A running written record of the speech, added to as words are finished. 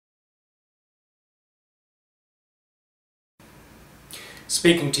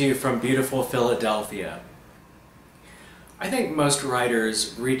speaking to you from beautiful Philadelphia. I think most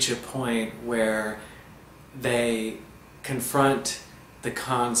writers reach a point where they confront the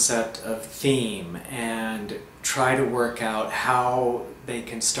concept of theme and try to work out how they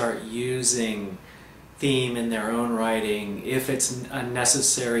can start using theme in their own writing, if it's a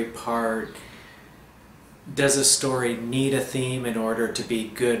necessary part. Does a story need a theme in order to be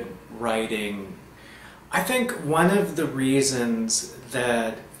good writing? I think one of the reasons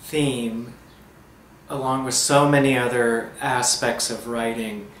that theme, along with so many other aspects of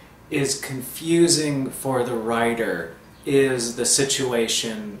writing, is confusing for the writer is the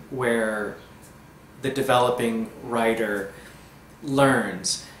situation where the developing writer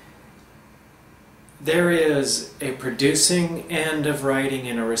learns. There is a producing end of writing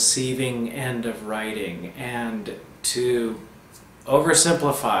and a receiving end of writing, and to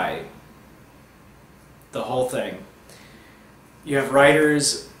oversimplify the whole thing, you have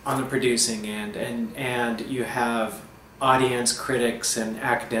writers on the producing end, and you have audience, critics, and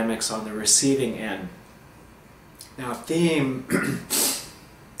academics on the receiving end. Now, theme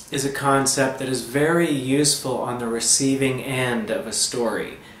is a concept that is very useful on the receiving end of a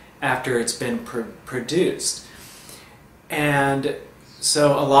story after it's been produced. And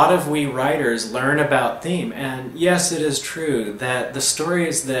so a lot of we writers learn about theme, and yes, it is true that the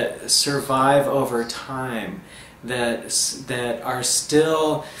stories that survive over time, that are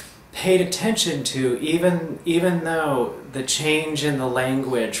still paid attention to, even though the change in the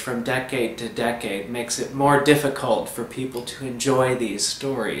language from decade to decade makes it more difficult for people to enjoy these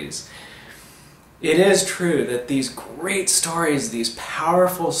stories. It is true that these great stories, these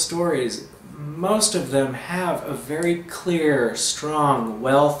powerful stories, most of them have a very clear, strong,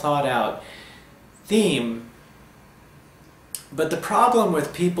 well thought out theme. But the problem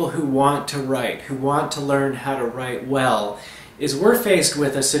with people who want to write, who want to learn how to write well, is we're faced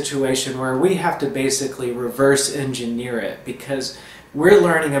with a situation where we have to basically reverse engineer it, because we're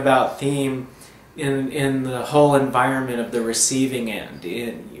learning about theme in the whole environment of the receiving end,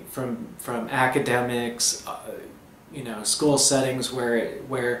 from academics, school settings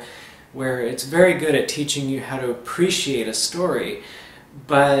where it's very good at teaching you how to appreciate a story,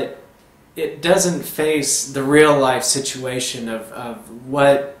 but it doesn't face the real life situation of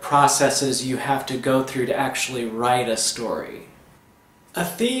what processes you have to go through to actually write a story. A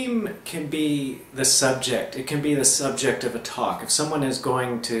theme can be the subject. It can be the subject of a talk. If someone is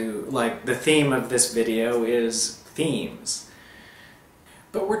going to, like, the theme of this video is themes.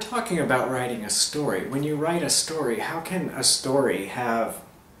 But we're talking about writing a story. When you write a story, how can a story have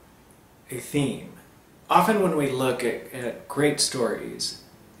a theme? Often when we look at great stories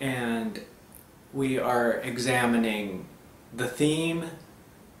and we are examining the theme,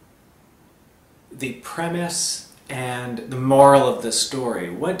 the premise, and the moral of the story,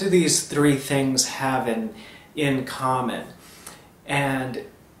 what do these three things have in common? And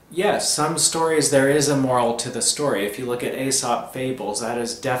yes, some stories there is a moral to the story. If you look at Aesop fables, that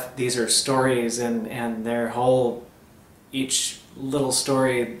is these are stories, and their whole, each little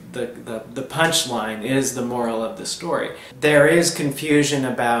story, the punchline is the moral of the story. There is confusion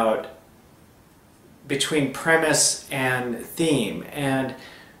between premise and theme, and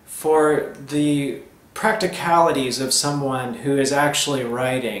for the practicalities of someone who is actually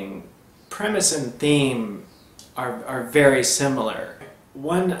writing, premise and theme are very similar.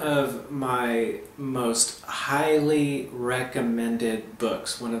 One of my most highly recommended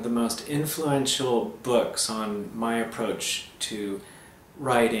books, one of the most influential books on my approach to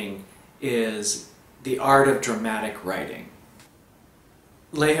writing, is The Art of Dramatic Writing.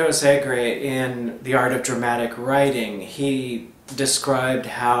 Lajos Egri, in The Art of Dramatic Writing, he described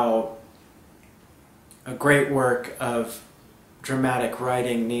how a great work of dramatic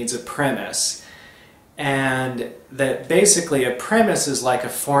writing needs a premise, and that basically a premise is like a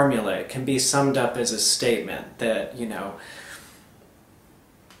formula. It can be summed up as a statement that,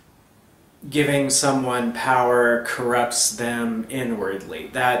 giving someone power corrupts them inwardly.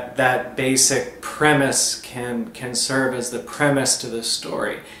 That basic premise can serve as the premise to the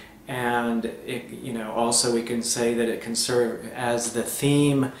story, and also we can say that it can serve as the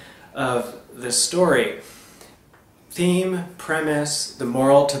theme of the story. Theme, premise, the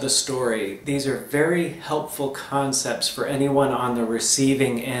moral to the story, these are very helpful concepts for anyone on the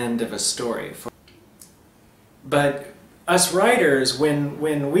receiving end of a story. But us writers, when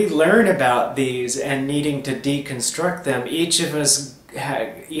we learn about these and needing to deconstruct them, each of us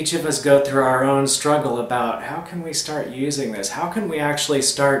go through our own struggle about how can we start using this? How can we actually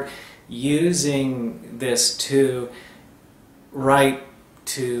start using this to write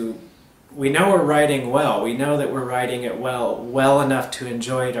to we know we're writing well. We know that we're writing it well enough to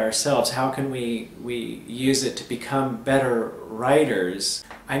enjoy it ourselves. How can we use it to become better writers?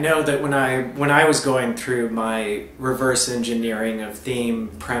 I know that when I was going through my reverse engineering of theme,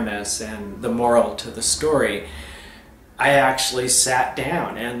 premise, and the moral to the story, I actually sat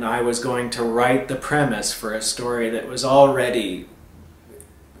down and I was going to write the premise for a story that was already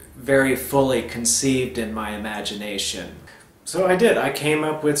very fully conceived in my imagination. So I did. I came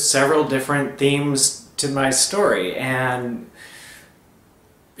up with several different themes to my story, and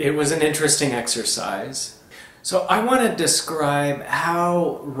it was an interesting exercise. So I want to describe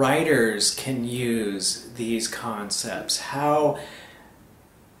how writers can use these concepts. How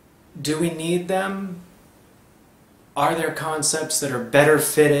do we need them? Are there concepts that are better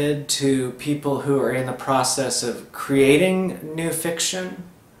fitted to people who are in the process of creating new fiction?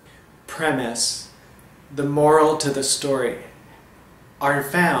 Premise, the moral to the story, are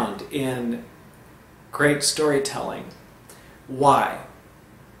found in great storytelling. Why?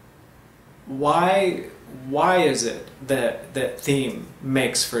 Why is it that theme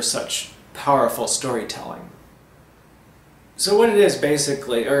makes for such powerful storytelling? So what it is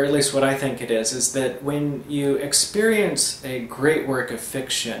basically, or at least what I think it is that when you experience a great work of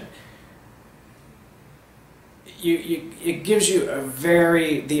fiction, it gives you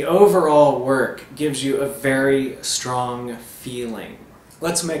the overall work gives you a very strong feeling.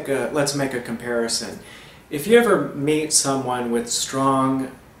 Let's make a comparison. If you ever meet someone with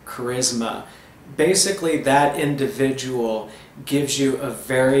strong charisma, basically that individual gives you a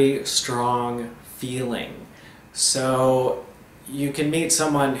very strong feeling. So you can meet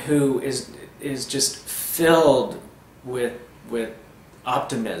someone who is just filled with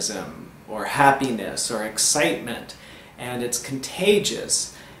optimism or happiness or excitement, and it's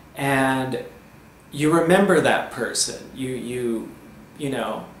contagious, and you remember that person. You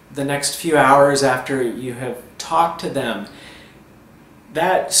know, the next few hours after you have talked to them,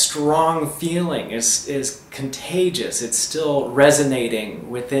 that strong feeling is contagious. It's still resonating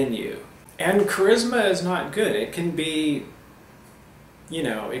within you. And charisma is not good. It can be, you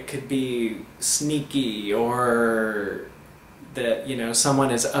know, it could be sneaky, or that, you know,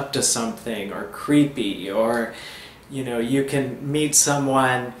 someone is up to something, or creepy, or, you know, you can meet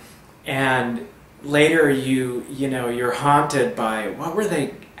someone and later you know, you're haunted by, what were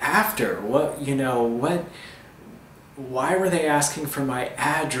they after? Why were they asking for my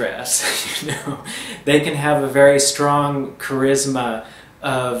address? You know, they can have a very strong charisma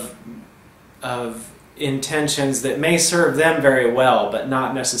of intentions that may serve them very well, but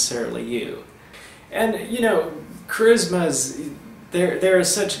not necessarily you. And, you know, charismas, there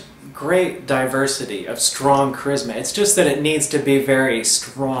is such great diversity of strong charisma. It's just that it needs to be very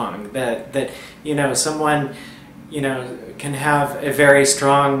strong. That you know, someone, you know, can have a very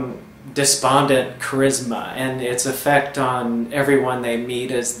strong despondent charisma, and its effect on everyone they meet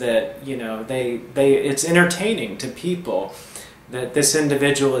is that, you know, it's entertaining to people that this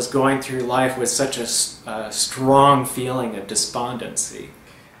individual is going through life with such a strong feeling of despondency.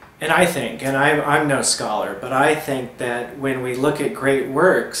 And I think, and I'm no scholar, but I think that when we look at great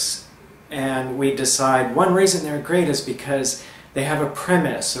works and we decide one reason they're great is because they have a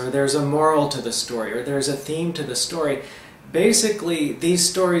premise, or there's a moral to the story, or there's a theme to the story, basically these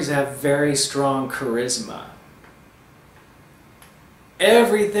stories have very strong charisma.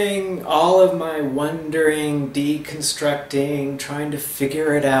 Everything, all of my wondering, deconstructing, trying to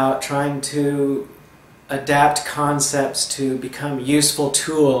figure it out, trying to adapt concepts to become useful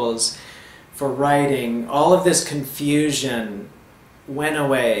tools for writing, all of this confusion went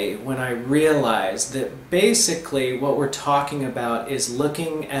away when I realized that basically what we're talking about is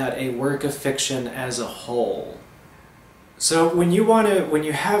looking at a work of fiction as a whole. So when you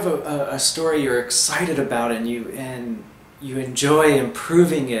have a story you're excited about, and you enjoy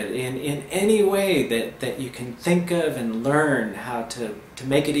improving it in any way that you can think of and learn how to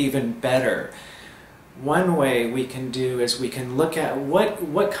make it even better, one way we can do is we can look at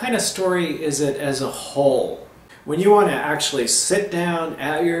what kind of story is it as a whole. When you want to actually sit down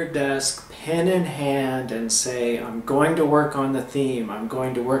at your desk, pen in hand, and say, I'm going to work on the theme, I'm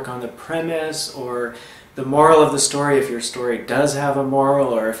going to work on the premise, or the moral of the story, if your story does have a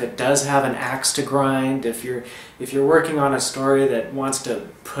moral, or if it does have an axe to grind, if you're working on a story that wants to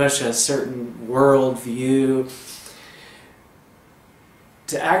push a certain world view,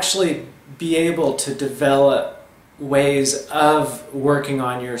 to actually be able to develop ways of working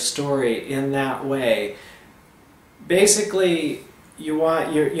on your story in that way. Basically,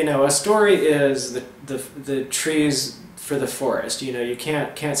 a story is the trees for the forest. You know, you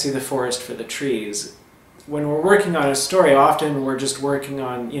can't see the forest for the trees. when we're working on a story, often we're just working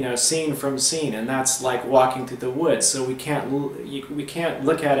on, scene from scene, and that's like walking through the woods. So we can't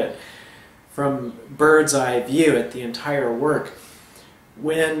look at it from bird's eye view at the entire work.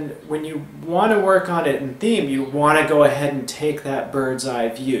 When you want to work on it in theme, you want to go ahead and take that bird's eye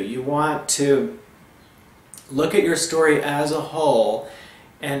view. You want to look at your story as a whole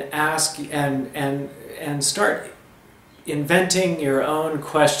and ask and start inventing your own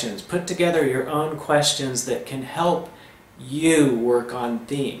questions. Put together your own questions that can help you work on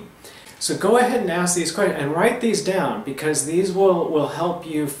theme. So go ahead and ask these questions and write these down, because these will help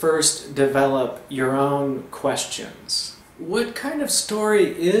you first develop your own questions. What kind of story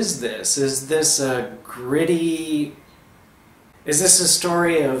is this? Is this a gritty... Is this a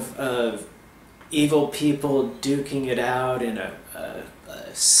story of evil people duking it out in a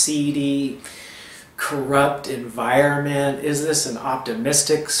seedy, corrupt environment? Is this an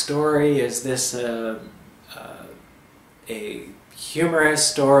optimistic story? Is this a humorous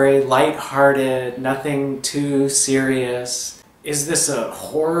story, lighthearted, nothing too serious? Is this a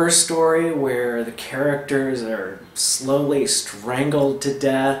horror story where the characters are slowly strangled to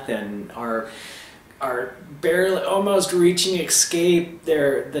death and are barely almost reaching escape?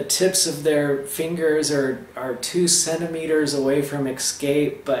 The tips of their fingers are 2 centimeters away from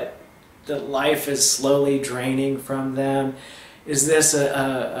escape, but the life is slowly draining from them? Is this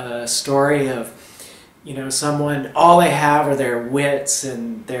a story of, someone, all they have are their wits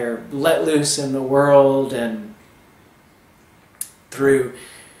and they're let loose in the world, and through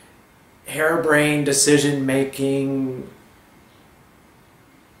harebrained decision making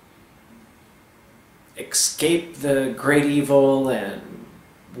escape the great evil and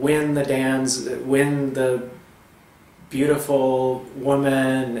win the beautiful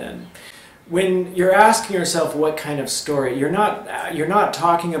woman? And when you're asking yourself what kind of story, you're not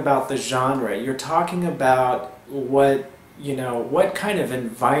talking about the genre. You're talking about what kind of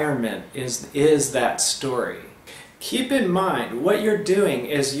environment is that story. Keep in mind, what you're doing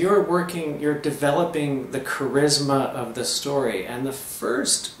is you're developing the charisma of the story, and the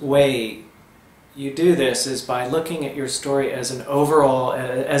first way you do this is by looking at your story as an overall,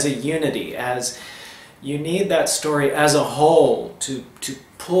 as a unity, as you need that story as a whole to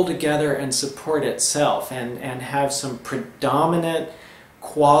pull together and support itself and have some predominant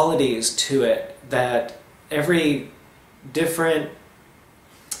qualities to it, that every different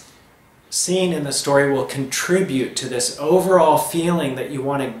scene in the story will contribute to this overall feeling that you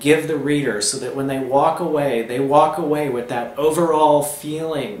want to give the reader, so that when they walk away with that overall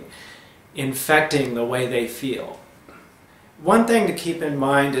feeling infecting the way they feel. One thing to keep in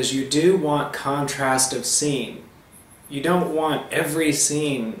mind is you do want contrast of scene. You don't want every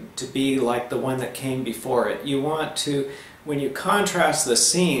scene to be like the one that came before it. You want to, when you contrast the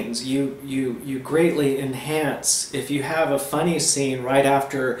scenes, you greatly enhance. If you have a funny scene right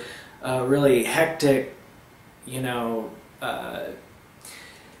after a really hectic, if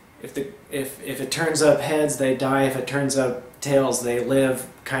it turns up heads, they die. If it turns up tails, they live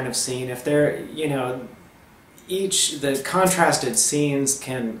kind of scene. If they're, the contrasted scenes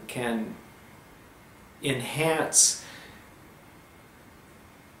can enhance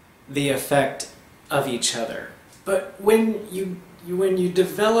the effect of each other. But when you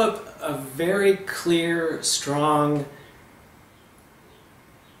develop a very clear, strong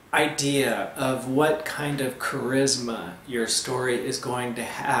idea of what kind of charisma your story is going to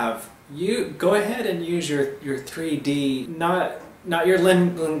have, you go ahead and use your 3D, not your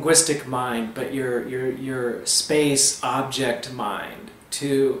linguistic mind, but your space object mind,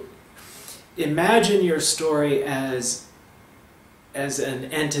 to imagine your story as an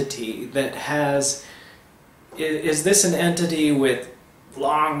entity that has... Is this an entity with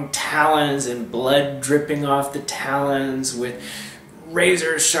long talons and blood dripping off the talons, with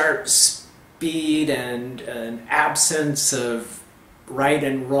razor sharp speed and an absence of right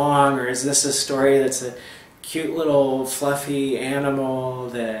and wrong? Or is this a story that's a cute little fluffy animal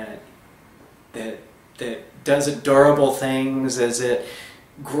that does adorable things as it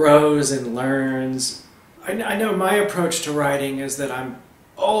grows and learns? I know my approach to writing is that I'm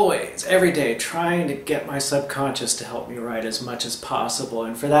always, every day, trying to get my subconscious to help me write as much as possible,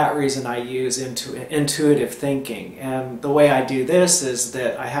 and for that reason I use intuitive thinking. And the way I do this is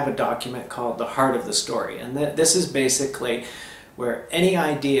that I have a document called The Heart of the Story, and this is basically where any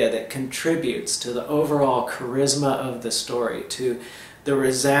idea that contributes to the overall charisma of the story, to the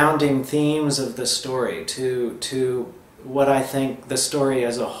resounding themes of the story, to what I think the story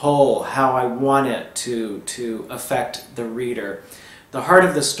as a whole, how I want it to affect the reader. The heart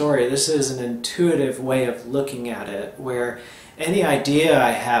of the story, this is an intuitive way of looking at it, where any idea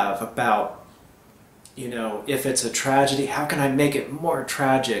I have about You know, if it's a tragedy, how can I make it more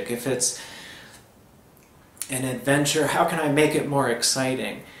tragic? If it's an adventure, how can I make it more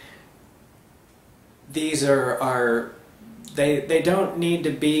exciting? These they don't need to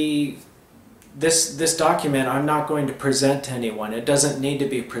be, this document I'm not going to present to anyone. It doesn't need to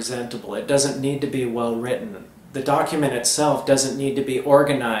be presentable. It doesn't need to be well written. The document itself doesn't need to be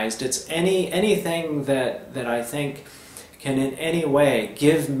organized. It's anything that I think can in any way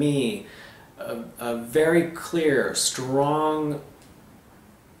give me a very clear, strong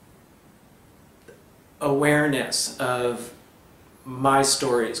awareness of my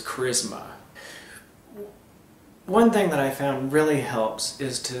story's charisma. One thing that I found really helps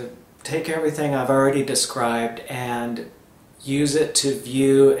is to take everything I've already described and use it to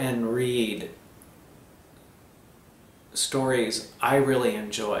view and read stories I really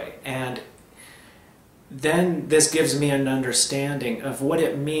enjoy. And then this gives me an understanding of what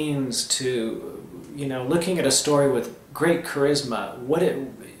it means to, you know, looking at a story with great charisma, what it,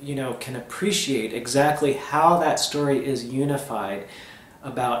 you know, can appreciate exactly how that story is unified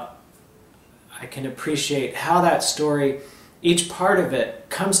about. I can appreciate how that story, each part of it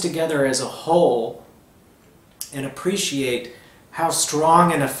comes together as a whole, and appreciate how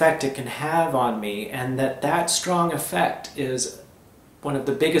strong an effect it can have on me, and that strong effect is one of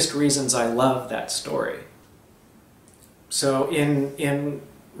the biggest reasons I love that story. So in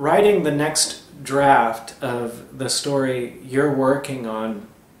writing the next draft of the story you're working on,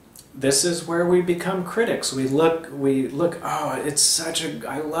 this is where we become critics. We look, oh, it's such a,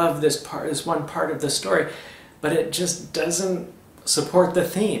 I love this part, this one part of the story, but it just doesn't support the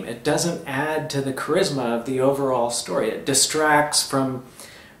theme. It doesn't add to the charisma of the overall story. It distracts from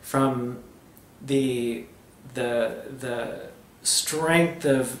the strength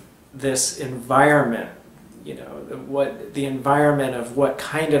of this environment, you know, the environment of what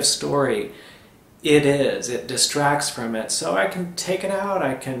kind of story it is. It distracts from it. So I can take it out,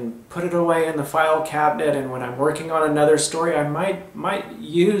 I can put it away in the file cabinet, and when I'm working on another story, I might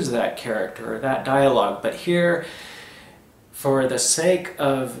use that character or that dialogue. But here, for the sake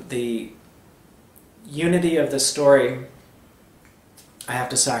of the unity of the story, I have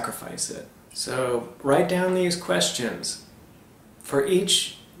to sacrifice it. So write down these questions. For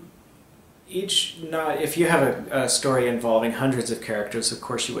each if you have a story involving hundreds of characters, of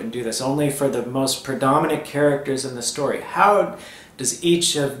course you wouldn't do this. Only for the most predominant characters in the story. How does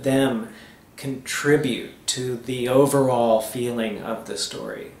each of them contribute to the overall feeling of the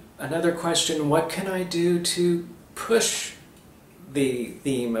story? Another question, what can I do to push the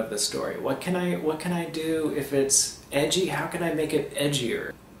theme of the story? What can I do if it's edgy? How can I make it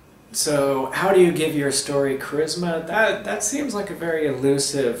edgier? So how do you give your story charisma? That seems like a very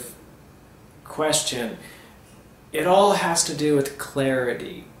elusive question. It all has to do with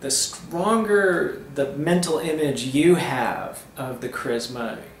clarity. The stronger the mental image you have of the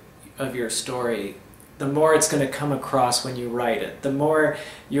charisma of your story, the more it's going to come across when you write it. The more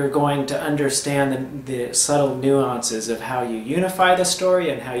you're going to understand the subtle nuances of how you unify the story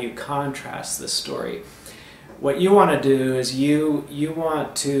and how you contrast the story. What you want to do is you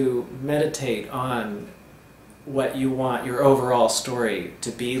want to meditate on what you want your overall story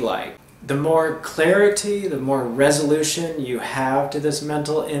to be like. The more clarity, the more resolution you have to this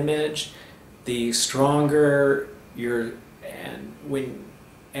mental image, the stronger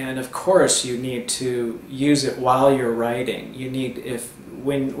and of course you need to use it while you're writing. You need,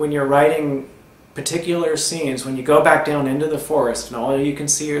 when you're writing particular scenes, when you go back down into the forest and all you can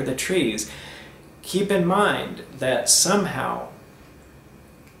see are the trees, keep in mind that somehow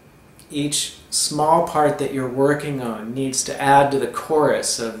each small part that you're working on needs to add to the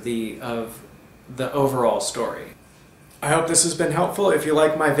chorus of the overall story. I hope this has been helpful. If you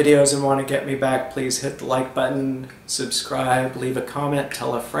like my videos and want to get me back, please hit the like button, subscribe, leave a comment,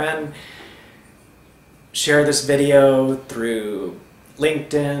 tell a friend. Share this video through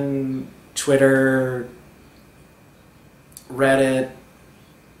LinkedIn, Twitter, Reddit,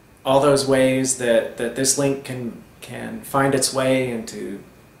 all those ways that this link can find its way into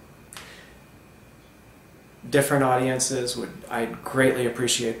different audiences. I'd greatly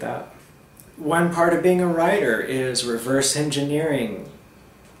appreciate that. One part of being a writer is reverse engineering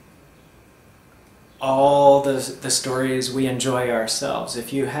all the stories we enjoy ourselves.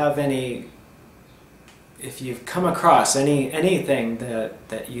 If you've come across anything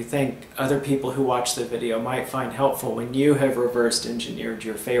that you think other people who watch the video might find helpful when you have reversed engineered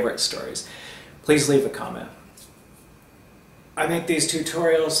your favorite stories, please leave a comment. I make these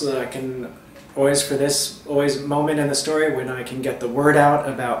tutorials so that I can always moment in the story when I can get the word out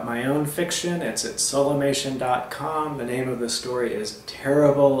about my own fiction. It's at solomation.com. The name of the story is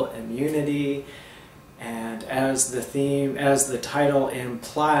Terrible Immunity, And as the title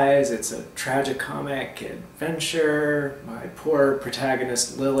implies, it's a tragicomic adventure. My poor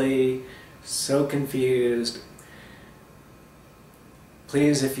protagonist Lily, so confused.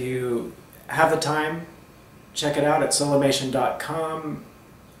 Please, if you have the time, check it out at solimation.com.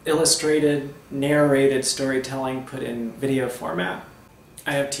 Illustrated, narrated storytelling put in video format.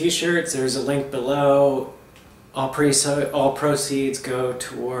 I have t-shirts, there's a link below. All proceeds go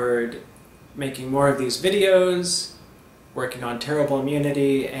toward making more of these videos, working on Terrible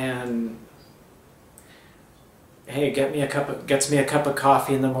Immunity, and hey, gets me a cup of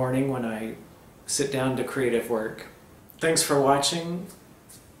coffee in the morning when I sit down to creative work. Thanks for watching.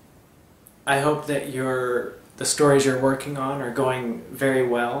 I hope that the stories you're working on are going very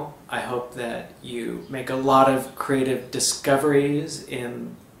well. I hope that you make a lot of creative discoveries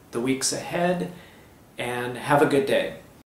in the weeks ahead, and have a good day.